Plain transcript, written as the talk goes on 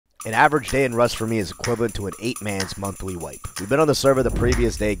An average day in Rust for me is equivalent to an 8-man's monthly wipe. We've been on the server the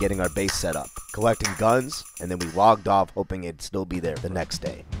previous day getting our base set up, collecting guns, and then we logged off hoping it'd still be there the next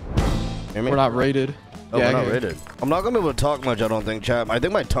day. We're not rated. Oh, yeah, we're not rated. I'm not gonna be able to talk much, I don't think, chat. I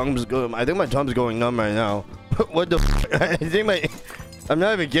think my tongue's going numb right now. What the f? I'm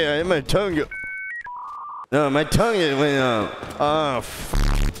not even kidding. I think my tongue No, my tongue is went numb. Oh, f.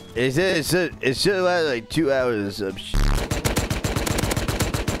 It should last like 2 hours of shit.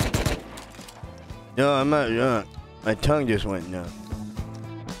 No, I'm not drunk. My tongue just went numb.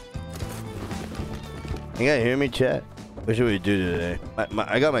 You gotta hear me, chat? What should we do today?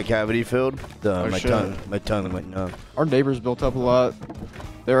 I got my cavity filled. My tongue went numb. Our neighbors built up a lot.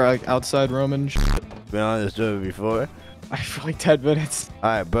 They were like outside roaming. Been on this server before? For like 10 minutes.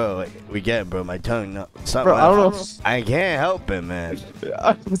 Alright, bro. Like, we get it, bro. My tongue. No, bro, I don't know. I can't help it, man.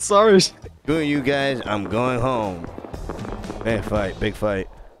 I'm sorry. Screw you guys. I'm going home. Big fight. Big fight.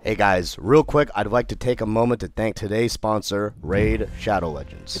 Hey guys, real quick, I'd like to take a moment to thank today's sponsor, Raid Shadow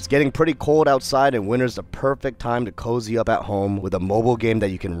Legends. It's getting pretty cold outside and winter's the perfect time to cozy up at home with a mobile game that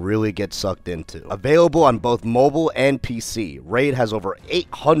you can really get sucked into. Available on both mobile and PC, Raid has over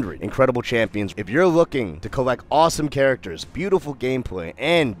 800 incredible champions. If you're looking to collect awesome characters, beautiful gameplay,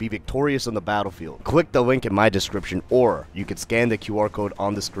 and be victorious on the battlefield, click the link in my description or you can scan the QR code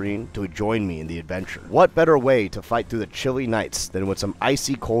on the screen to join me in the adventure. What better way to fight through the chilly nights than with some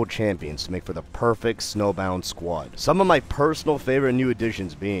icy cold champions to make for the perfect snowbound squad. Some of my personal favorite new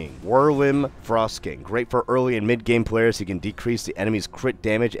additions being Whirlim Frostking, great for early and mid game players who can decrease the enemy's crit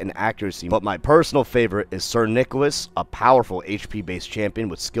damage and accuracy, but my personal favorite is Sir Nicholas, a powerful HP based champion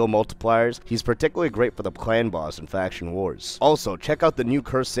with skill multipliers. He's particularly great for the clan boss and faction wars. Also, check out the new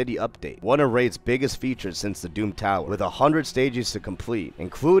Cursed City update, one of Raid's biggest features since the Doom Tower, with 100 stages to complete,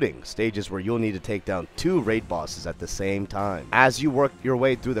 including stages where you'll need to take down 2 raid bosses at the same time. As you work your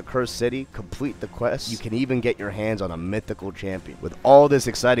way through the Cursed City, complete the quest, you can even get your hands on a mythical champion. With all this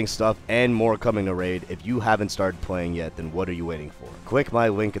exciting stuff and more coming to Raid, if you haven't started playing yet, then what are you waiting for? Click my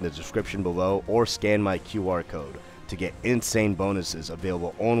link in the description below or scan my QR code to get insane bonuses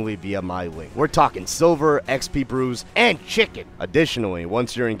available only via my link. We're talking silver, XP brews, and chicken. Additionally,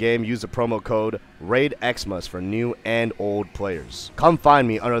 once you're in game, use the promo code RAIDXMAS for new and old players. Come find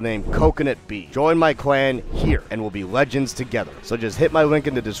me under the name Coconut B. Join my clan here and we'll be legends together. So just hit my link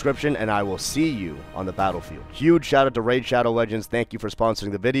in the description and I will see you on the battlefield. Huge shout out to Raid Shadow Legends. Thank you for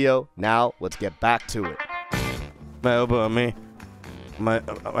sponsoring the video. Now let's get back to it. My elbow on me. My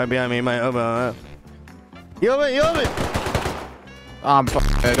behind me. My elbow on me. You open! I'm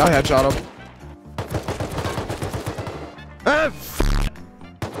f***ing dead. I headshot him.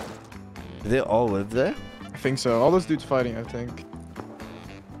 Do they all live there? I think so. All those dudes fighting, I think.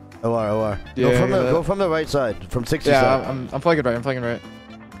 OR. Yeah, go from the right side. From 60 yeah, side. I'm flanking right. I'm flanking right.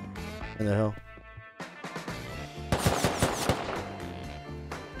 In the hell?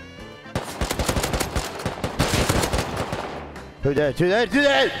 Two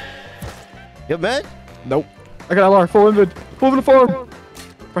dead! You man? Nope. I got LR. Full invid. Full invid form.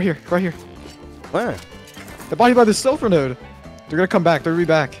 Right here. Where? They're body by the silver node. They're gonna come back. They're gonna be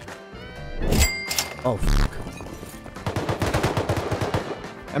back. Oh, fuck.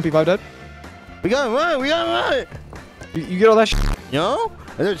 MP5 dead. We gotta run! You get all that shit? Yo?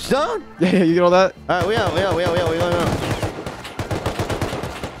 Is it stone? Yeah, you get all that? Alright, we out.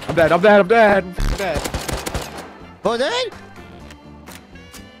 I'm dead. Oh, dead?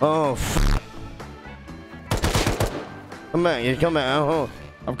 Oh, f. Come back. Oh.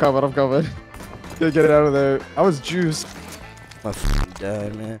 I'm coming. Get it out of there. I was juiced. My f***ing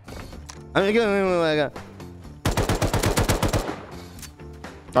dead, man. I'm gonna what I got.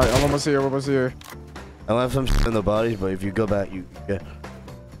 Alright, I'm almost here. I left some in the bodies, but if you go back, you get.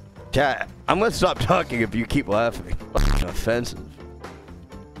 Chat, I'm gonna stop talking if you keep laughing. Fucking offensive.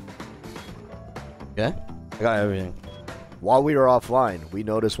 Yeah? I got everything. While we were offline, we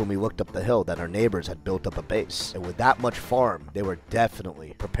noticed when we looked up the hill that our neighbors had built up a base, and with that much farm, they were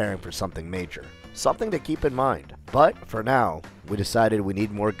definitely preparing for something major. Something to keep in mind. But, for now, we decided we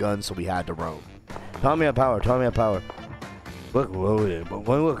need more guns, so we had to roam. Tell me a power. Look loaded, but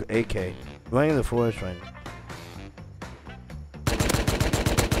one look AK. Running in the forest right now.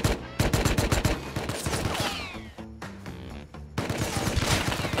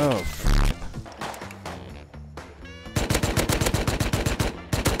 Oh,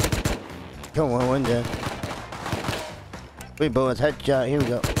 come on, one dead. 3 bullets, headshot, here we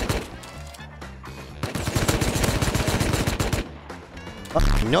go. Oh,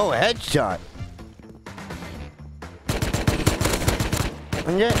 no headshot.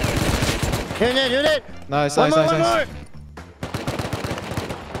 One dead. Do that. Nice. One more.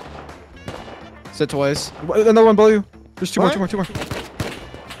 Sit twice. Another one below you. There's two more.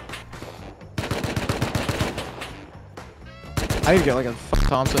 I need to get like a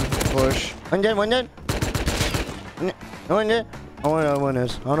Thompson push. One dead. One dead. I don't know where the other one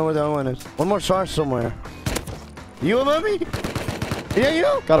is. I don't know where the other one is. One more charge somewhere. You above me? Yeah,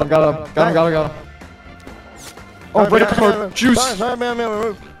 you? Got him. Oh, right up the card. Juice. Sorry, man.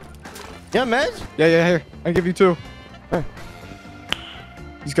 Yeah, meds? Yeah, here. I can give you 2. Hey.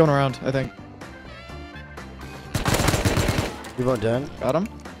 He's going around, I think. You going down? Got him?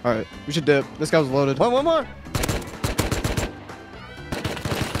 Alright, we should dip. This guy was loaded. One more.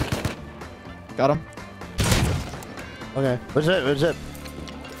 Got him? Okay. What's it?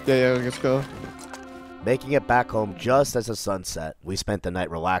 Yeah, let's go. Making it back home just as the sun set, we spent the night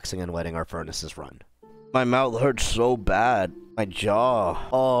relaxing and letting our furnaces run. My mouth hurts so bad. My jaw.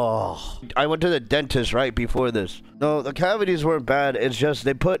 Oh. I went to the dentist right before this. No, the cavities weren't bad. It's just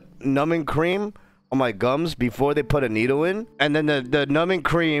they put numbing cream on my gums before they put a needle in. And then the numbing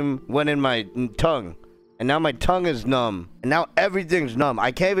cream went in my tongue. And now my tongue is numb. And now everything's numb.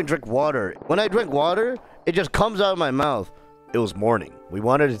 I can't even drink water. When I drink water, it just comes out of my mouth. It was morning. We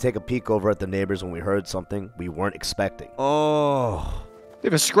wanted to take a peek over at the neighbors when we heard something we weren't expecting. Oh. They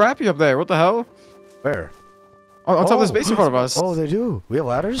have a scrappy up there. What the hell? Where? On top of this base in front of us. Oh, they do. We have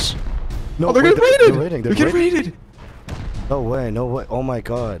ladders? No, Oh, they're getting raided. They're getting raided. No way. Oh my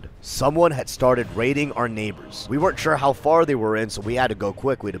god. Someone had started raiding our neighbors. We weren't sure how far they were in, so we had to go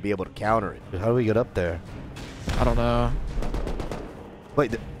quickly to be able to counter it. How do we get up there? I don't know.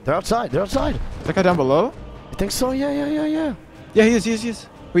 Wait, they're outside. That guy down below? I think so. Yeah. Yeah, he is.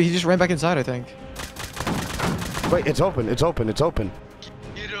 Wait, he just ran back inside, I think. Wait, it's open. Get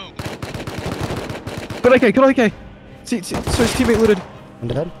him. Good AK. See, so his teammate looted. I'm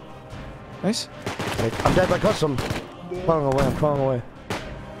dead. Nice. Wait, I'm dead by custom. I'm crawling away.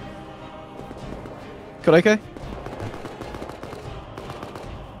 Good AK.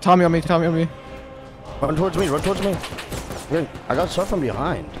 Tommy on me. Run towards me. I got stuff from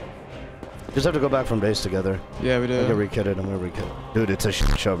behind. Just have to go back from base together. Yeah, we did. I'm gonna rekit. Dude, it's a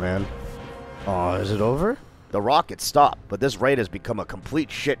shit show, man. Oh, is it over? The rocket stopped, but this raid has become a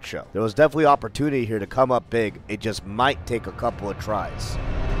complete shit show. There was definitely opportunity here to come up big. It just might take a couple of tries.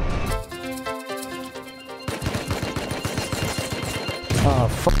 Oh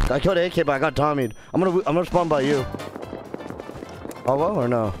fuck! I killed AK, but I got Tommied. I'm gonna spawn by you. Hollow or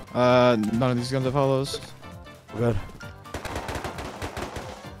no? None of these guns have hollows. Good.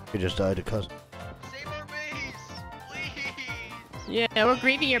 You just died because. Save our base, please. Yeah, we're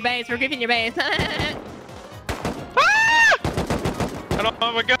grieving your base. I don't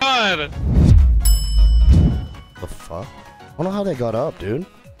have a gun! The fuck? I don't know how they got up, dude.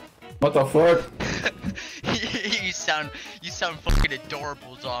 What the fuck? you sound fucking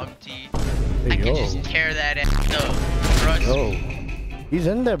adorable, Zombie. Hey, I can just tear that ass up. Trust Yo. me. He's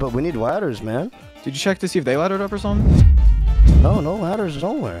in there, but we need ladders, man. Did you check to see if they laddered up or something? No ladders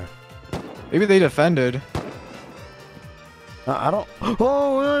nowhere. Maybe they defended. I don't. Oh,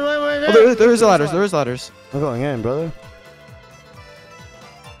 wait. Oh, there is ladders. I'm going in, brother.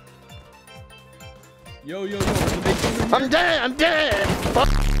 Yo. I'm dead. Fuck.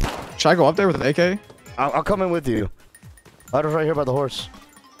 Should I go up there with an AK? I'll come in with you. Ladder's right here by the horse.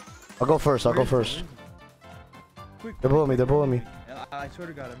 I'll go first. Quick. They're below me. I swear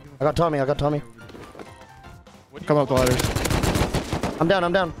to God, I got Tommy. Come up the ladders. I'm down.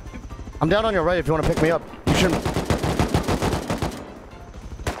 I'm down on your right if you want to pick me up. You shouldn't.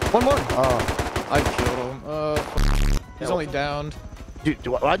 One more. Oh. I killed him. He's only downed. Dude,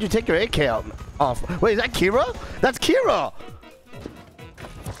 why'd you take your AK out? Off. Wait, is that Kira? That's Kira!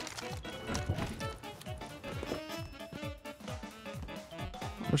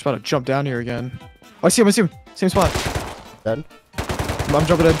 We're just about to jump down here again. Oh, I see him. Same spot. Dead. I'm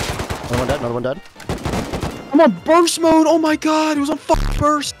jumping in. Another one dead. I'm on burst mode. Oh my god, he was on fucking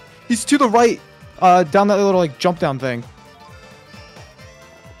burst. He's to the right. Down that little like jump down thing.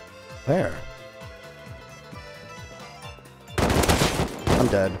 Where? I'm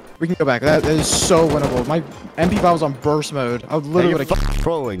dead. We can go back. That is so winnable. My MP if I was on burst mode, I would literally would have.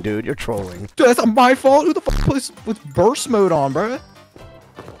 Trolling, dude. You're trolling. Dude, that's not my fault. Who the fuck plays with burst mode on, bro?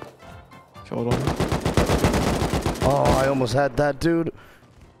 Killed him. Oh, I almost had that, dude.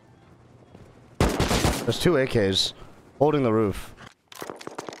 There's 2 AKs holding the roof.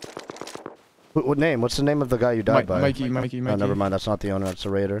 What name? What's the name of the guy you died by? Mikey. Oh, never mind. That's not the owner. That's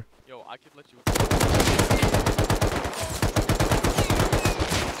the raider. Yo, I could let you.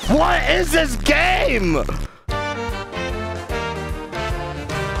 What is this game? I'll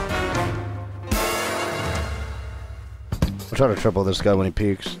try to triple this guy when he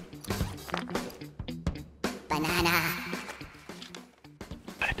peeks.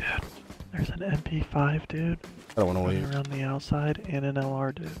 MP5, dude. I don't want to Running wait. around the outside and an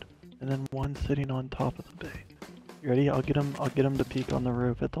LR, dude. And then one sitting on top of the bay. You ready? I'll get him to peek on the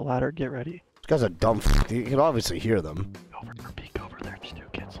roof at the ladder. Get ready. This guy's a dumb You can obviously hear them. Peek over there. Just do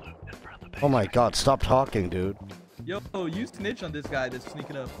kids loot in front of the bay. Oh my god, stop talking, dude. Yo, you snitch on this guy that's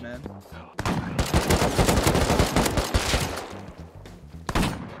sneaking up, man.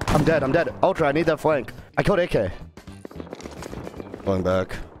 I'm dead, I'm dead. Ultra, I need that flank. I killed AK. Going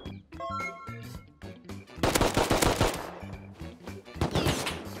back.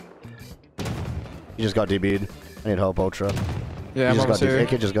 He just got DB'd. I need help, Ultra. Yeah, I'm He just almost got here.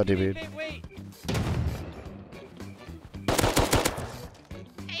 AK just got DB'd. Hey, wait.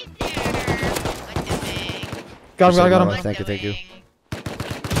 Got him. Thank you, thank you.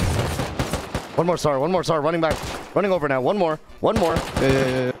 One more star, running back. Running over now, one more.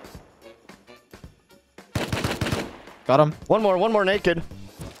 Yeah. Got him. One more naked.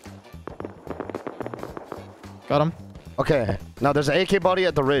 Got him. Okay, now there's an AK body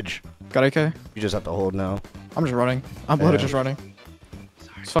at the ridge. Got AK. You just have to hold now. I'm just running. I'm literally Yeah. just running.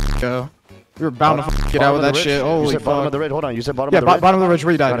 Let's fucking go. We were bound to get out with that shit. You Holy said bottom of fuck. the ridge. Hold on, you said bottom Yeah, of the ridge? bottom of the ridge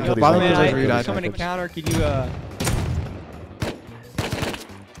where you died. Gotta kill these Bottom of the guys. ridge where you died. Coming to counter, can you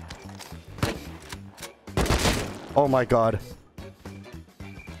Oh my god.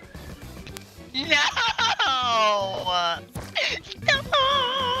 No! No!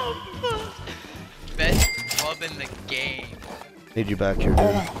 Best club in the game. Need you back here,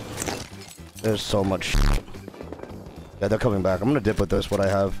 dude. There's so much shit. Yeah, they're coming back. I'm gonna dip with this, what I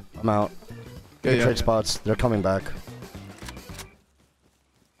have. I'm out. Yeah. Trade spots. They're coming back.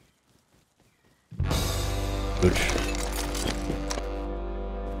 Ooch.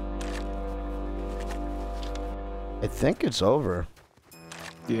 I think it's over.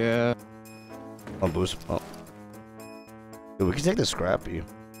 Yeah. I'll boost. Oh. Dude, we can take the scrappy.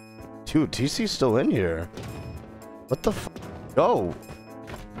 Dude, TC's still in here. What the f? Yo!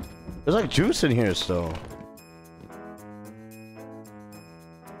 There's like juice in here still.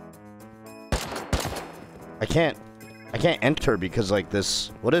 I can't enter because like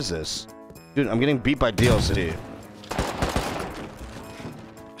this. What is this? Dude, I'm getting beat by DLC.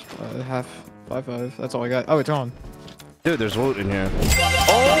 Half. 5-5. That's all I got. Oh, it's on. Dude, there's loot in here.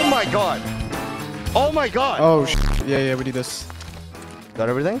 Oh my god! Oh my god! Oh, yeah, we need this. Got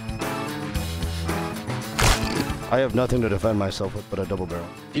everything? I have nothing to defend myself with but a double barrel.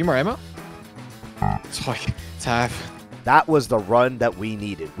 Need more ammo? It's like, it's half. That was the run that we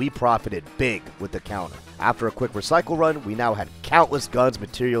needed. We profited big with the counter. After a quick recycle run, we now had countless guns,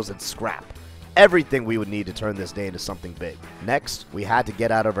 materials, and scrap. Everything we would need to turn this day into something big. Next, we had to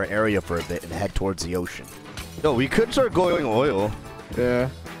get out of our area for a bit and head towards the ocean. Yo, we could start going oil. Yeah.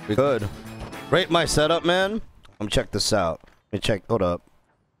 We could. Rate my setup, man. I'm gonna check this out. Let me check. Hold up.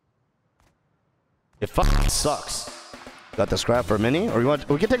 It fucking sucks. Got the scrap for a mini? Or you want?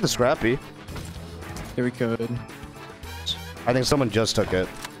 We can take the scrappy. Yeah, we could. I think someone just took it.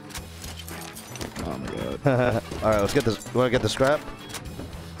 Oh my god. Alright, let's get this. You wanna get the scrap?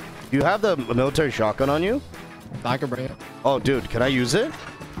 Do you have the military shotgun on you? I can bring it. Oh, dude, can I use it?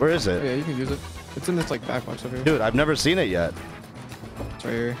 Where is Oh, it? yeah, you can use it. It's in this like back box over here. Dude, I've never seen it yet. It's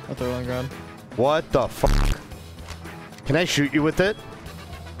right here. I'll throw it on the ground. What the fuck? Can I shoot you with it?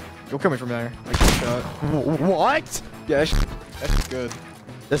 You'll kill me from there. Like one shot. What? Yeah, that's good.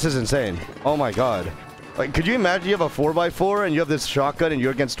 This is insane. Oh my god. Like, could you imagine you have a 4x4 and you have this shotgun and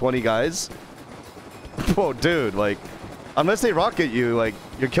you're against 20 guys? Whoa, dude, like, unless they rocket you, like,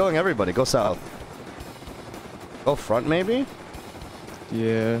 you're killing everybody. Go south. Go front, maybe?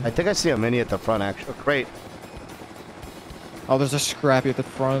 Yeah. I think I see a mini at the front, actually. Oh, great. Oh, there's a scrappy at the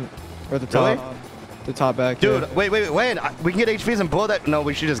front. Or the Really? top. The top back. Dude, yeah. wait. We can get HPs and blow that. No,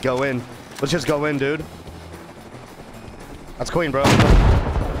 we should just go in. Let's just go in, dude. That's queen, bro.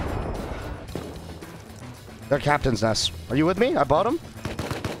 They're captain's nest. Are you with me? I bought them.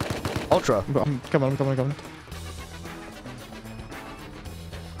 Ultra. I'm coming.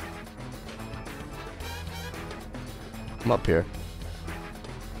 I'm up here.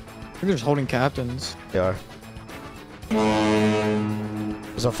 I think they're just holding captains. They are.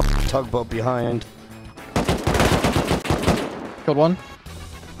 There's a fucking tugboat behind. Killed one.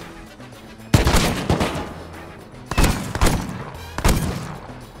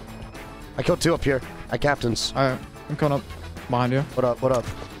 I killed two up here. I captains. Alright, I'm coming up behind you. What up? What up?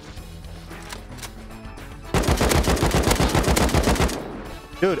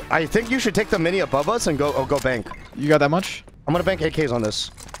 Dude, I think you should take the mini above us and go bank. You got that much? I'm gonna bank AKs on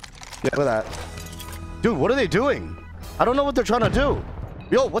this. Yeah, look at that. Dude, what are they doing? I don't know what they're trying to do.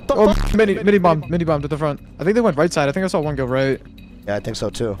 Yo, what the Oh, fuck? mini bomb to the front. I think they went right side. I think I saw one go right. Yeah, I think so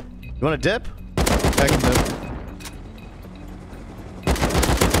too. You wanna dip? Back in the...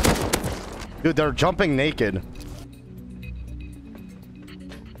 Dude, they're jumping naked.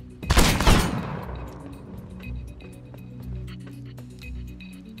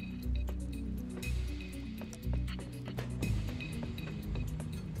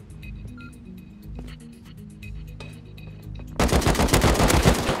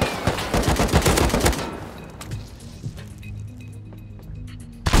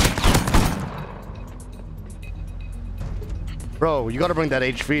 Bro, you gotta bring that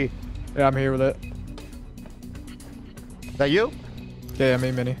HV. Yeah, I'm here with it. Is that you? Yeah,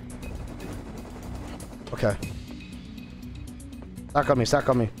 me, Mini. Okay. Stack on me, stack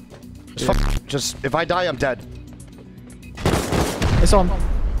on me. Yeah. Just, if I die, I'm dead. I saw him.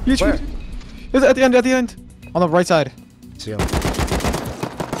 He's Where? He's at the end, On the right side. See him.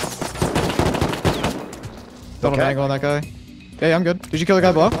 Don't Okay. angle on that guy. Yeah, I'm good. Did you kill the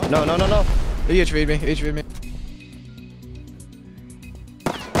guy below? No, no, no, no. He HV'd me. HV'd me.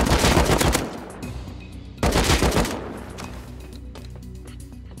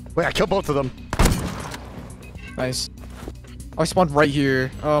 Wait, I killed both of them. Nice. Oh, I spawned right here.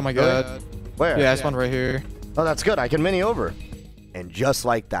 Oh my god. Where? Yeah, I spawned right here. Oh, that's good. I can mini over. And just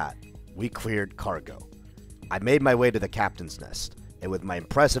like that, we cleared cargo. I made my way to the captain's nest, and with my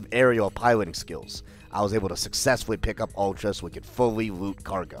impressive aerial piloting skills, I was able to successfully pick up Ultra so we could fully loot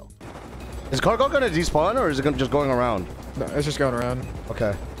cargo. Is cargo gonna despawn or is it just going around? No, it's just going around.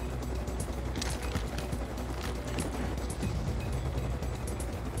 Okay.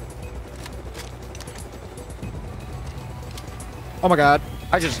 Oh my god.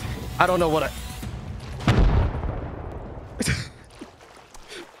 I don't know what I...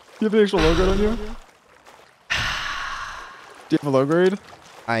 You have an actual low grade on you? Do you have a low grade?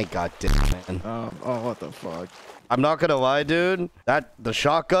 I ain't got dick, man. Oh, what the fuck? I'm not gonna lie, dude. The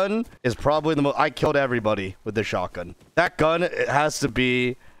shotgun is probably the most... I killed everybody with the shotgun. That gun, it has to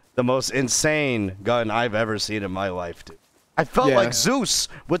be the most insane gun I've ever seen in my life, dude. I felt like Zeus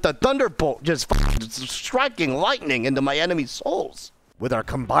with the thunderbolt just striking lightning into my enemy's souls. With our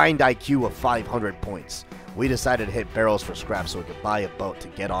combined IQ of 500 points, we decided to hit barrels for scrap so we could buy a boat to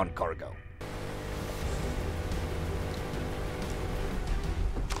get on cargo.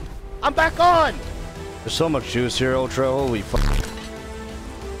 I'm back on! There's so much juice here, Ultra. Holy fuck.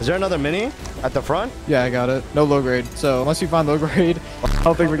 Is there another mini at the front? Yeah, I got it. No low grade. So unless you find low grade, I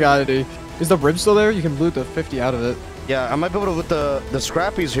don't think we got any. Is the rib still there? You can loot the 50 out of it. Yeah, I might be able to loot the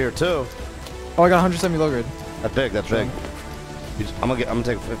scrappies here too. Oh, I got 170 low grade. That's big, that's big. I'm gonna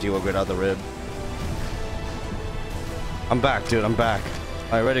take 50 low grade out of the rib. I'm back, dude, I'm back.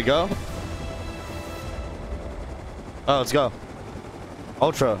 Alright, ready to go? Oh, let's go.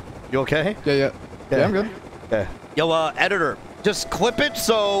 Ultra, you okay? Yeah, I'm good. Yeah. Yo, editor, just clip it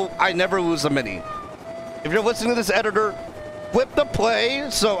so I never lose a mini. If you're listening to this, editor, flip the play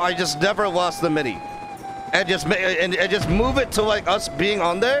so I just never lost the mini. And just move it to like us being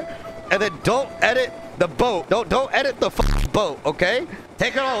on there, and then don't edit the boat. Don't edit the boat, okay?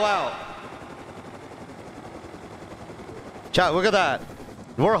 Take it all out. Chat, look at that.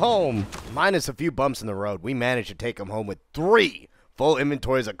 We're home. Minus a few bumps in the road, we managed to take them home with 3 full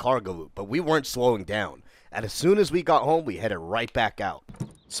inventories of cargo loot, but we weren't slowing down. And as soon as we got home, we headed right back out.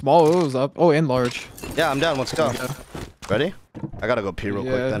 Small O's up. Oh, and large. Yeah, I'm down. Let's go. Ready? I gotta go pee real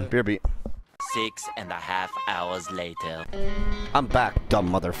quick then. Beer beat. 6.5 hours later. I'm back, dumb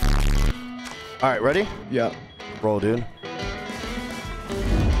motherfucker. Alright, ready? Yeah. Roll, dude.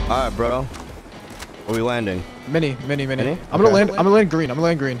 Alright, bro. Where we landing? Mini. I'm Okay. gonna land green.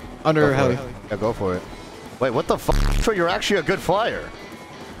 Under heli. Yeah, go for it. Wait, what the fuck? You're actually a good flyer.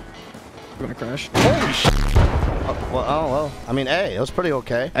 I'm gonna crash. Holy shit. Oh, well. I mean, hey, it was pretty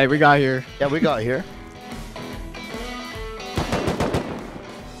okay. Hey, we got here. Yeah, we got here.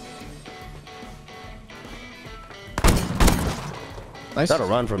 Nice. That'll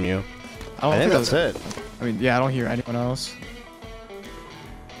run from you. I I think that's it. I mean, yeah, I don't hear anyone else.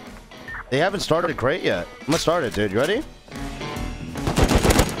 They haven't started great yet. I'm gonna start it, dude. You ready?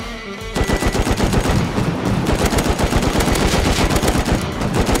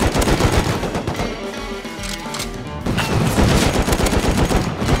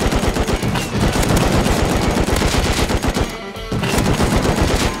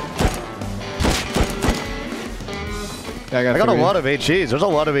 Yeah, I got a lot of HEs. There's a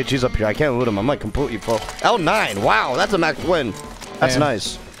lot of HEs up here. I can't loot them. I'm like completely full. L9. Wow, that's a max win. That's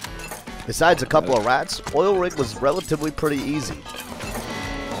nice. Besides a couple of rats, oil rig was relatively pretty easy.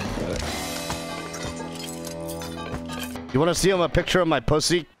 You want to see a picture of my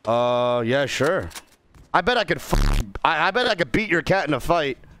pussy? Yeah, sure. I bet I could. I bet I could beat your cat in a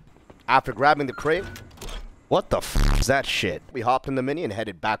fight. After grabbing the crate, what the f is that shit? We hopped in the Mini and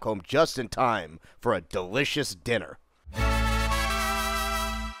headed back home just in time for a delicious dinner.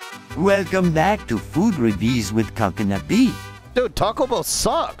 Welcome back to Food Reviews with Coconut Beef. Dude, Taco Bell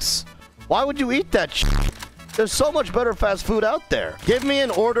sucks. Why would you eat that shit? There's so much better fast food out there. Give me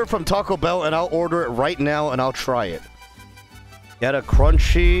an order from Taco Bell and I'll order it right now and I'll try it. Get a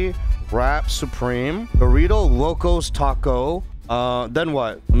crunchy wrap supreme, burrito locos taco, then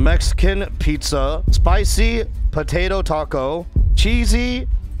what? Mexican pizza, spicy potato taco, cheesy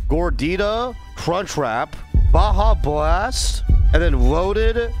gordita crunch wrap, Baja Blast, and then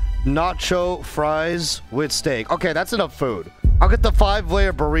loaded nacho fries with steak. Okay, that's enough food. I'll get the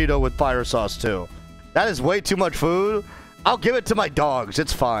 5-layer burrito with fire sauce too. That is way too much food. I'll give it to my dogs.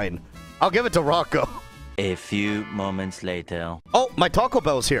 It's fine. I'll give it to Rocco. A few moments later. Oh, my Taco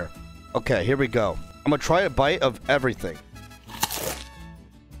Bell's here. Okay, here we go. I'm gonna try a bite of everything.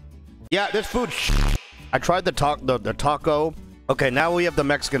 Yeah, this food. I tried the taco. Okay, now we have the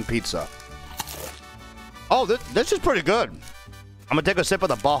Mexican pizza. Oh, this is pretty good. I'm gonna take a sip of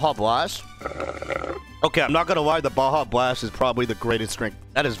the Baja Blast. Okay, I'm not gonna lie, the Baja Blast is probably the greatest drink.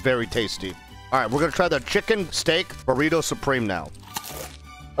 That is very tasty. All right, we're gonna try the chicken steak burrito supreme now.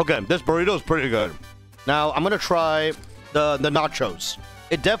 Okay, this burrito is pretty good. Now I'm gonna try the nachos.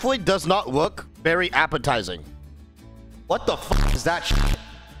 It definitely does not look very appetizing. What the fuck is that shit?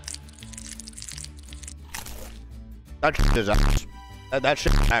 That shit is ass. That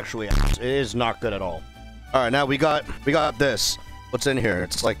shit actually ass. It is not good at all. All right, now we got this. What's in here?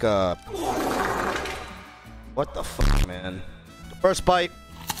 It's like what the fuck, man? The first bite.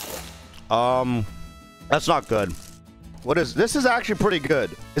 That's not good. What is this? Is actually pretty good.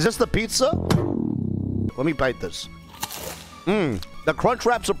 Is this the pizza? Let me bite this. The crunch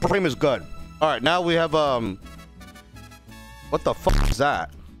wrap supreme is good. All right, now we have what the fuck is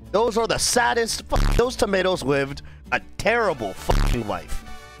that? Those are the saddest. Those tomatoes lived a terrible fucking life.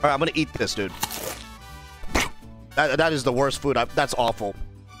 All right, I'm gonna eat this, dude. That is the worst food. That's awful.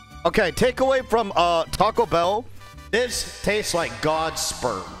 Okay, takeaway from Taco Bell. This tastes like God's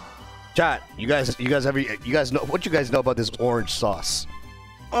sperm. Chat, you guys know what you guys know about this orange sauce?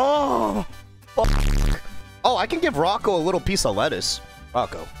 Oh, fuck. Oh, I can give Rocco a little piece of lettuce.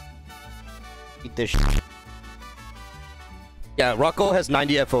 Rocco, eat this shit. Yeah, Rocco has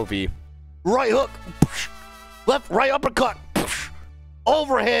 90 FOV. Right hook, left, right uppercut,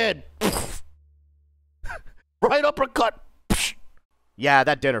 overhead, right uppercut. Yeah,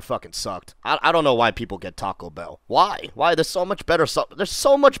 that dinner fucking sucked. I don't know why people get Taco Bell. Why? There's so much better there's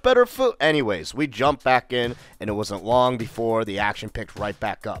so much better food. Anyways, we jumped back in, and it wasn't long before the action picked right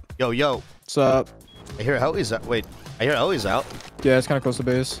back up. Yo. What's up? I hear Ellie's out. Wait, I hear Ellie's out. Yeah, it's kind of close to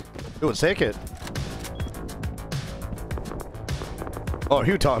base. Dude, take it. Oh, are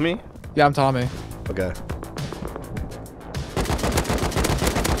you Tommy? Yeah, I'm Tommy. Okay.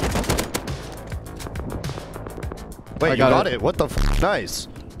 Wait, you got it. What the f? Nice.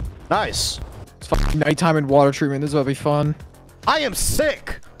 Nice. It's fucking nighttime and water treatment. This is about to be fun. I am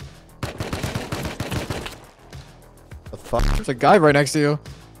sick. The fuck? There's a guy right next to you.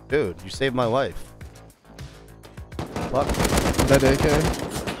 Dude, you saved my life. Fuck. That AK.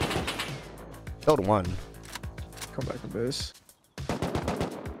 Killed one. Come back to base.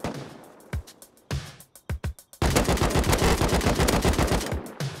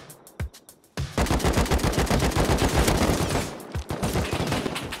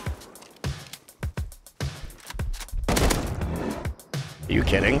 Are you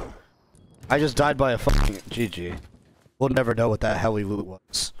kidding? I just died by a fucking GG. We'll never know what that heli loot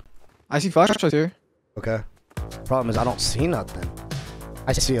was. I see flashlights here. Okay. Problem is I don't see nothing.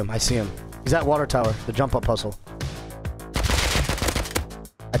 I see him. He's at water tower. The jump up puzzle.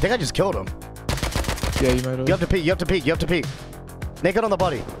 I think I just killed him. Yeah, you might have. You have to peek. Naked on the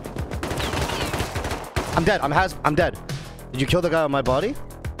body. I'm dead. I'm dead. Did you kill the guy on my body?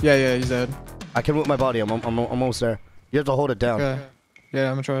 Yeah, he's dead. I can move my body. I'm almost there. You have to hold it down. Okay. Yeah,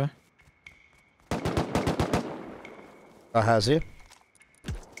 I'm gonna try. Has he?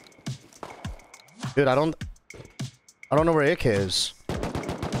 Dude, I don't know where AK is.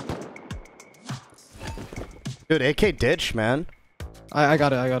 Dude, AK ditch, man. I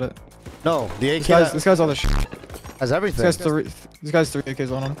got it. No, the AK. This guy's all the shit. Has everything. This guy's 3 AKs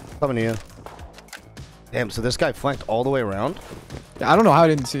on him. Coming to you. Damn, so this guy flanked all the way around? Yeah, I don't know how I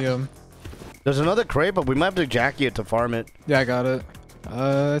didn't see him. There's another crate, but we might have to Jackie it to farm it. Yeah, I got it.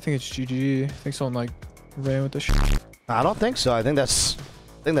 I think it's GG. I think someone like ran with the shit. I don't think so. I think that's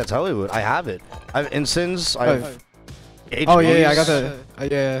Hollywood. I have it. I have Insins. I have HPs. Oh yeah, I got that.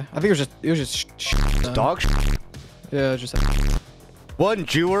 Yeah, I think it was just dog shit. Yeah, just. One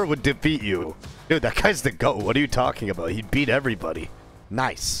Jewer would defeat you. Dude, that guy's the GOAT. What are you talking about? He'd beat everybody.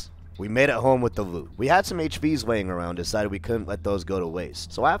 Nice. We made it home with the loot. We had some HVs laying around, decided we couldn't let those go to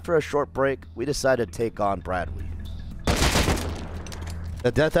waste. So after a short break, we decided to take on Bradley.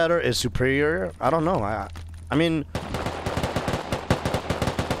 The Death Adder is superior? I don't know. I mean...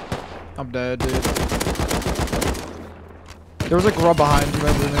 I'm dead, dude. There was a grub behind you,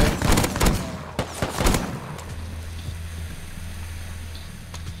 remember me?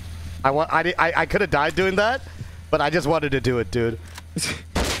 I could have died doing that, but I just wanted to do it, dude.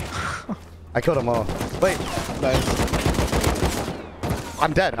 I killed them all. Wait. Nice.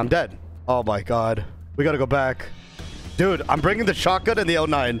 I'm dead. I'm dead. Oh my god. We gotta go back. Dude, I'm bringing the shotgun and the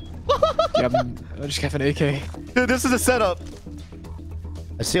L9. Yeah, I just got an AK. Dude, this is a setup.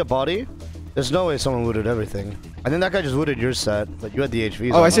 I see a body. There's no way someone looted everything. I think that guy just looted your set, but you had the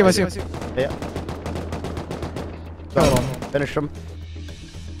HVs. Oh, I see him, I see him. Yeah. Hold on. Finished him.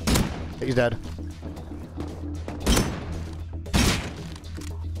 He's dead.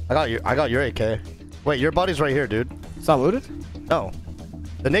 I got your AK. Wait, your body's right here, dude. It's not looted? No.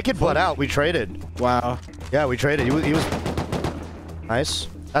 The naked bled out. We traded. Wow. Yeah, we traded. He was nice.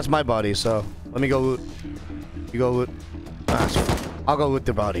 That's my body, so let me go loot. You go loot. I'll go loot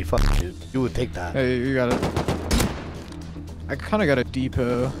the body. Fuck, dude. You would take that. Hey, you got it. I kind of got a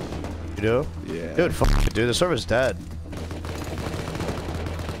depot. You do? Yeah. Dude, fuck it, dude. The server's dead.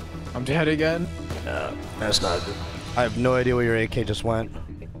 I'm dead again. No, that's not good. I have no idea where your AK just went.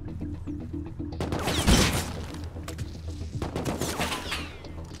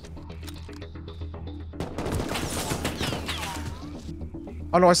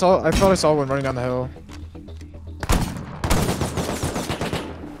 Oh no, I thought I saw one running down the hill.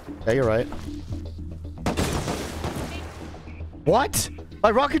 Yeah, you're right. What?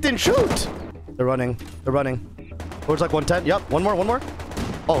 My rocket didn't shoot! They're running. They're running. Towards like 110. Yep, one more.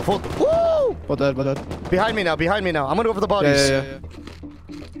 Oh, full. Woo! Well dead. Behind me now. I'm gonna go for the bodies. Yeah.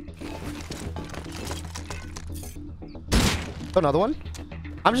 Another one.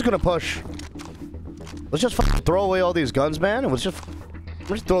 I'm just gonna push. Let's just throw away all these guns, man, and let's just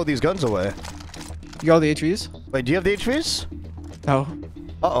throw these guns away. You got all the HVs? Wait, do you have the HVs? No.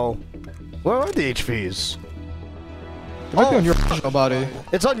 Uh-oh. Where are the HVs? It might be on your original body.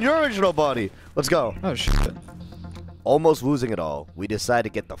 It's on your original body. Let's go. Oh shit. Almost losing it all, we decide to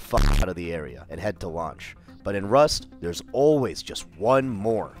get the fuck out of the area and head to launch. But in Rust, there's always just one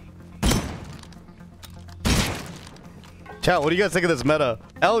more. Chat, what do you guys think of this meta?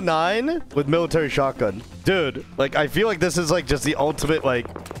 L9 with military shotgun. Dude, like, I feel like this is, like, just the ultimate, like...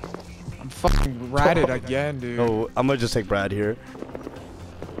 I'm fucking ratted again, dude. Oh, I'm gonna just take Brad here.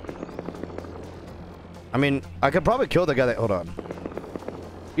 I mean, I could probably kill the guy that... Hold on.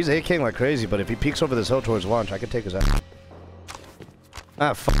 He's AKing like crazy, but if he peeks over this hill towards launch, I could take his ass.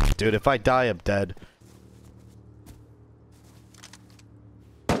 Ah, fuck, dude. If I die, I'm dead.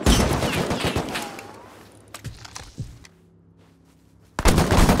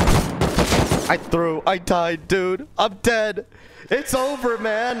 I died, dude. I'm dead. It's over,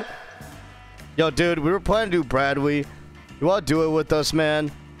 man. Yo, dude, we were planning to do Bradley. You wanna do it with us,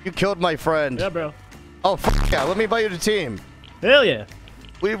 man? You killed my friend. Yeah, bro. Oh, fuck yeah. Let me invite you to the team. Hell yeah.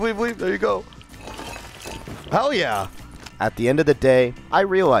 Leave. There you go. Hell yeah. At the end of the day, I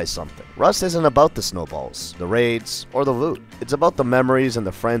realized something. Rust isn't about the snowballs, the raids, or the loot. It's about the memories and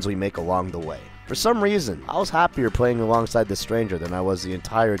the friends we make along the way. For some reason, I was happier playing alongside this stranger than I was the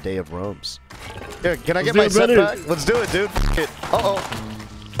entire day of roams. Here, can I get my set back? Let's do it, dude. Uh-oh.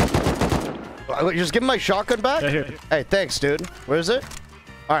 Just give me my shotgun back? Here. Hey, thanks, dude. Where is it?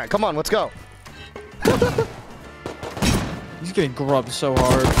 All right, come on, let's go. He's getting grubbed so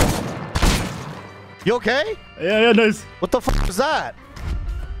hard. You okay? Yeah, nice. What the fuck is that?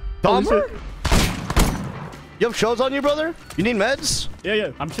 Dahmer? You have shows on you, brother? You need meds?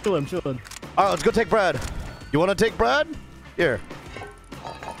 Yeah. I'm chilling. All right, let's go take Brad. You want to take Brad? Here.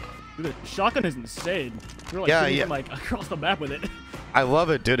 Dude, the shotgun is insane. You're like shooting from, like across the map with it. I love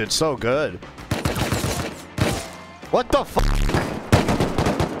it, dude. It's so good. What the fuck?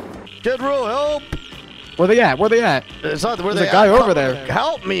 General, help! Where they at? It's not where there's they a guy at. over there.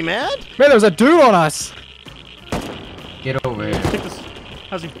 Help me, man! Man, there's a dude on us. Get over here. Take this.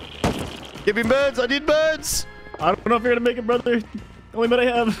 How's he? Give me meds. I need meds. I don't know if you're gonna make it, brother. Only med I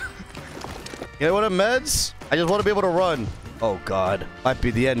have. You want meds? I just want to be able to run. Oh god, might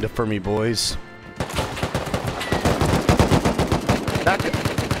be the end for me, boys.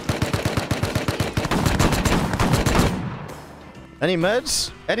 Any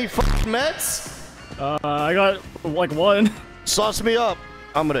meds? Any fucking meds? I got like one. Sauce me up.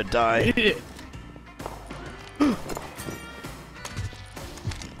 I'm gonna die.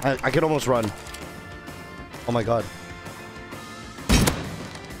 I could almost run. Oh my god.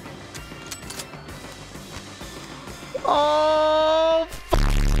 Oh,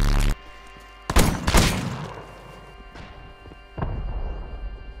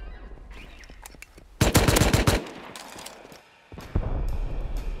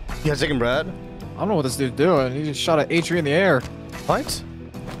 you guys taking Brad? I don't know what this dude's doing. He just shot an HV in the air. What?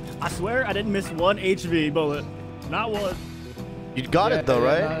 I swear I didn't miss one HV bullet. Not one. You got it though,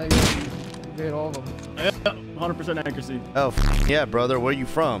 right? You hit all of them. Yeah, 100% accuracy. Oh, yeah, brother. Where you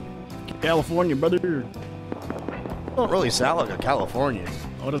from? California, brother. You don't really sound like a Californian.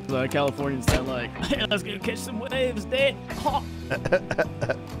 What does Californian sound like? Let's go catch some waves, Dad. Oh.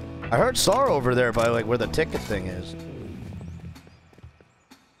 I heard SAR over there by like where the ticket thing is.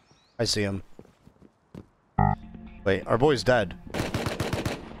 I see him. Wait, our boy's dead.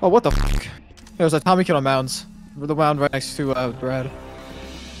 Oh, what the f***? There's a Tommy kid on mounds. The mound right next to Brad.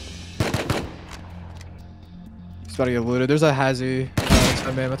 He's about to get looted. There's a Hazy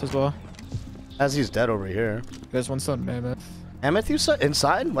inside Mammoth as well. Hazy's dead over here. There's one still in Mammoth. Mammoth, you said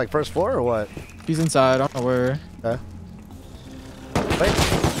inside? Like first floor or what? He's inside. I don't know where. Okay. Wait.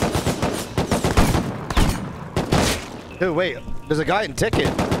 Dude, wait. There's a guy in ticket.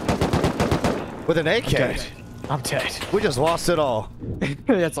 With an AK. I'm dead. We just lost it all.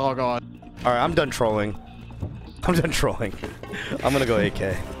 It's all gone. Alright, I'm done trolling. I'm done trolling. I'm gonna go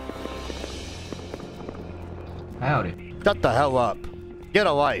AK. Howdy. Shut the hell up. Get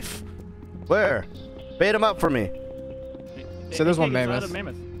a life. Where? Bait him up for me. So there's one Mammoth.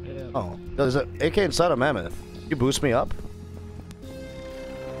 Yeah. Oh, there's an AK inside a Mammoth. You boost me up?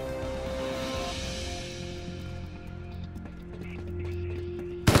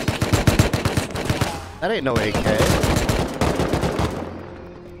 That ain't no AK.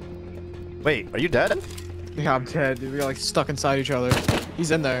 Wait, are you dead? Yeah, I'm dead, dude. We got like stuck inside each other.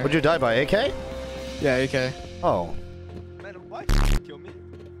 He's in there. Would you die by AK? Yeah, AK. Oh. Man, why you kill me?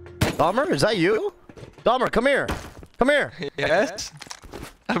 Dahmer, is that you? Dahmer, come here. Come here. Yes?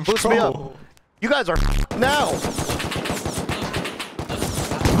 Boost me up. You guys are now.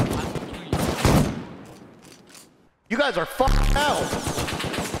 You guys are now.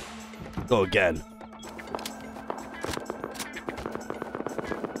 Go again.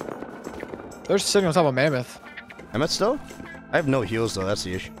 They're sitting on top of Mammoth. Mammoth still? I have no heals though, that's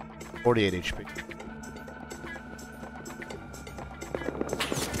the issue. 48 HP.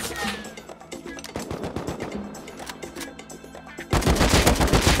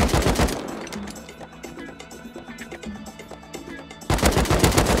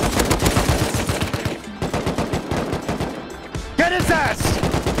 Get his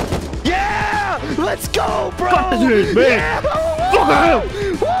ass! Yeah! Let's go, bro! Yeah! Woo!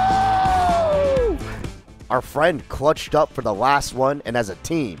 Our friend clutched up for the last one, and as a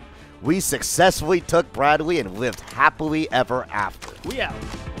team, we successfully took Bradley and lived happily ever after. We out.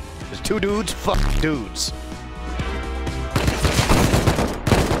 There's two dudes, fuck dudes.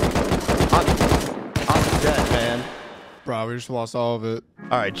 I'm dead, man. Bro, we just lost all of it.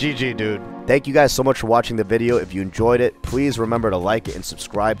 Alright, GG, dude. Thank you guys so much for watching the video. If you enjoyed it, please remember to like it and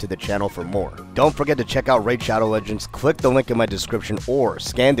subscribe to the channel for more. Don't forget to check out Raid Shadow Legends, click the link in my description, or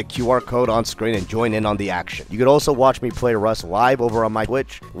scan the QR code on screen and join in on the action. You can also watch me play Rust live over on my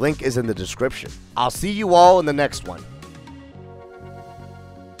Twitch, link is in the description. I'll see you all in the next one.